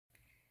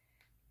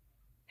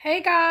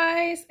Hey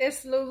guys,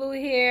 it's Lulu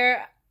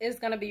here. It's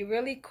going to be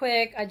really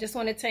quick. I just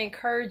wanted to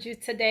encourage you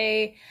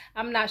today.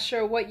 I'm not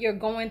sure what you're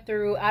going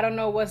through. I don't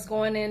know what's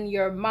going in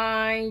your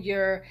mind.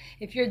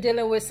 If you're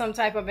dealing with some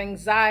type of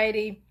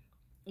anxiety,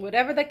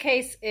 whatever the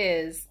case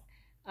is,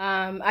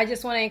 I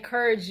just want to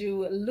encourage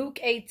you. Luke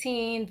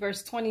 18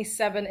 verse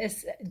 27,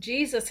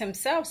 Jesus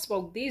himself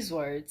spoke these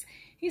words.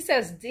 He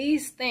says,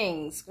 "These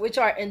things which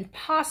are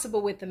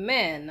impossible with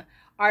men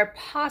are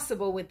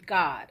possible with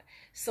God."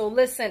 So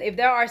listen, if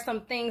there are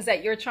some things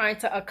that you're trying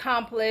to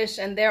accomplish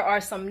and there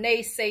are some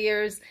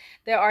naysayers,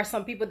 there are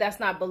some people that's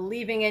not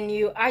believing in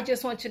you, I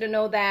just want you to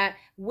know that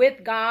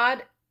with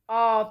God,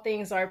 all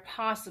things are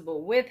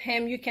possible. With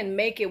him, you can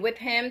make it. With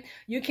him,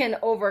 you can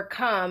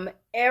overcome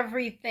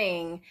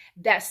everything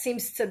that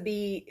seems to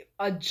be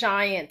a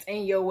giant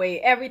in your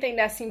way, everything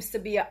that seems to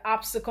be an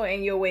obstacle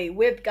in your way.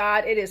 With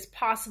God, it is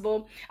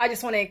possible. I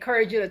just want to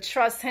encourage you to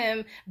trust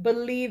him.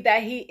 Believe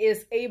that he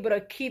is able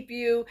to keep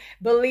you.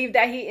 Believe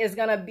that he's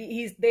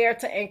there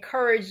to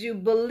encourage you.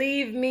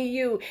 Believe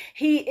me,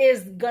 he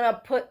is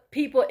gonna put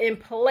people in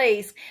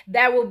place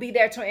that will be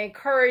there to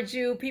encourage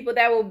you, people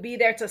that will be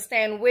there to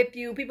stand with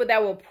you, people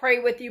that will pray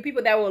with you,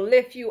 people that will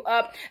lift you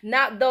up,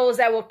 not those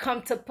that will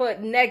come to put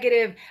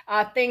negative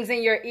things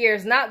in your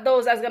ears, not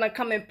those that's going to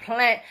come and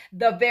plant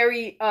the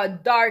very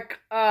dark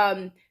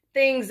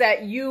things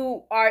that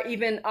you are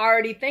even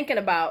already thinking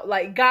about.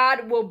 Like,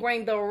 God will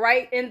bring the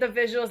right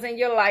individuals in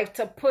your life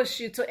to push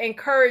you, to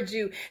encourage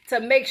you, to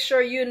make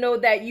sure you know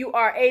that you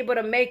are able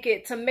to make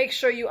it, to make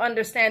sure you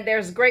understand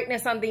there's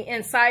greatness on the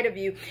inside of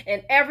you,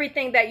 and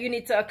everything that you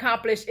need to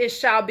accomplish, it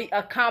shall be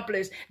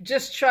accomplished.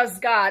 Just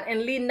trust God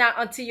and lean not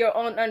unto your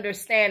own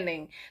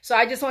understanding. So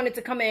I just wanted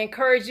to come and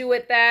encourage you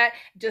with that.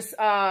 Just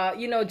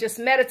just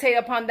meditate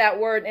upon that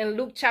word in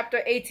Luke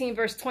chapter 18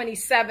 verse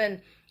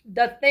 27.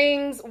 The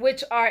things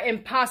which are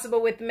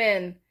impossible with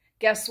men,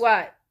 guess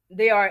what?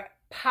 They are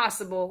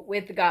possible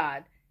with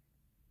God.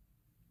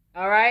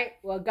 All right.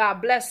 Well,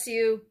 God bless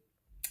you.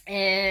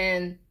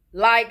 And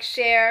like,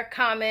 share,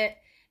 comment,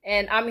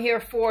 and I'm here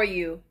for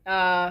you.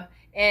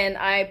 And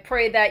I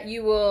pray that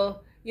you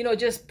will,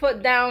 just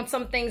put down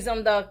some things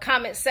on the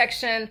comment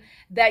section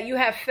that you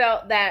have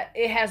felt that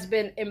it has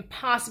been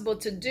impossible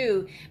to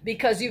do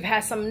because you've had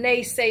some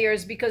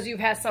naysayers, because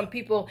you've had some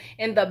people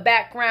in the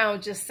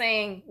background just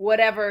saying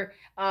whatever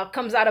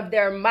comes out of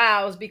their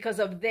mouths because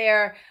of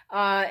their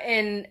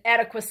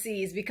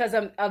inadequacies, because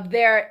of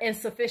their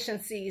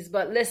insufficiencies.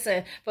 But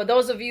listen, for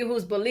those of you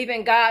who's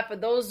believing God, for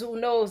those who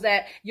knows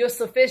that your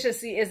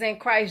sufficiency is in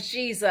Christ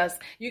Jesus,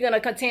 you're going to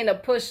continue to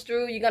push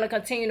through. You're going to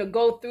continue to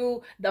go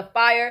through the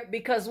fire,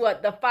 because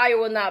what? The fire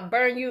will not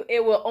burn you.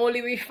 It will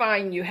only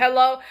refine you.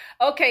 Hello?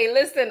 Okay,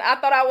 listen, I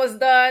thought I was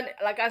done.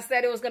 Like I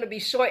said, it was going to be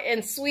short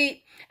and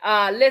sweet.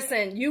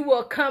 Listen, you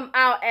will come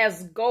out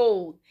as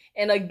gold.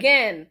 And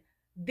again,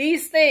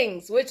 these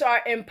things which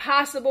are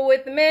impossible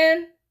with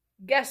men,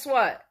 guess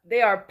what?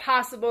 They are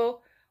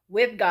possible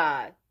with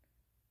God.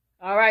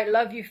 All right,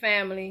 love you,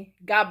 family.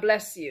 God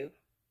bless you.